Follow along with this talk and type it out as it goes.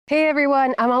Hey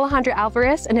everyone, I'm Alejandra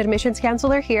Alvarez, an admissions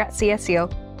counselor here at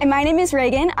CSU. And my name is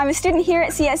Reagan. I'm a student here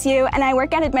at CSU, and I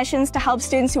work at admissions to help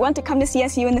students who want to come to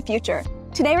CSU in the future.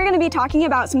 Today we're going to be talking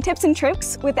about some tips and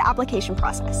tricks with the application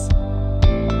process.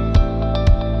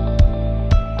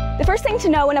 The first thing to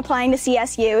know when applying to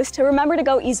CSU is to remember to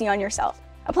go easy on yourself.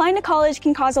 Applying to college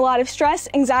can cause a lot of stress,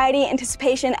 anxiety,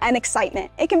 anticipation, and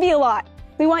excitement. It can be a lot.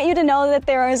 We want you to know that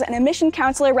there is an admission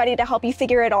counselor ready to help you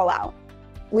figure it all out.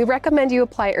 We recommend you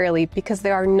apply early because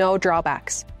there are no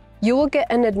drawbacks. You will get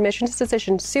an admissions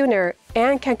decision sooner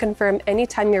and can confirm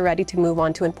anytime you're ready to move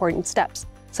on to important steps,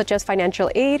 such as financial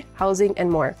aid, housing,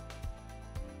 and more.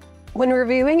 When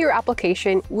reviewing your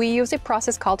application, we use a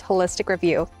process called holistic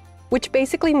review, which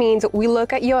basically means we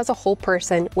look at you as a whole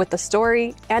person with a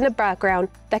story and a background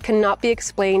that cannot be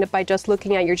explained by just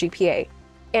looking at your GPA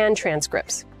and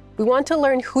transcripts. We want to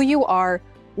learn who you are,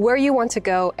 where you want to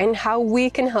go, and how we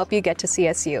can help you get to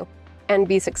CSU and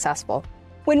be successful.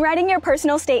 When writing your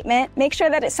personal statement, make sure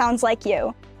that it sounds like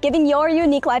you. Giving your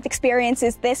unique life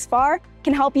experiences this far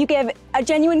can help you give a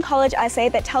genuine college essay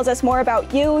that tells us more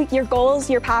about you, your goals,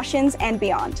 your passions, and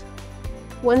beyond.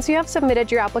 Once you have submitted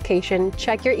your application,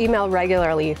 check your email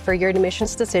regularly for your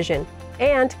admissions decision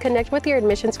and connect with your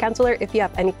admissions counselor if you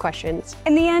have any questions.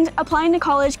 In the end, applying to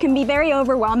college can be very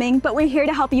overwhelming, but we're here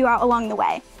to help you out along the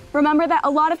way. Remember that a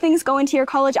lot of things go into your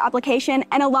college application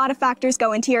and a lot of factors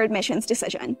go into your admissions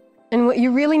decision. And what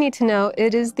you really need to know,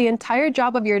 it is the entire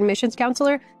job of your admissions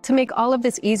counselor to make all of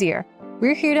this easier.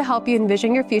 We're here to help you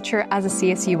envision your future as a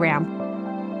CSU RAM.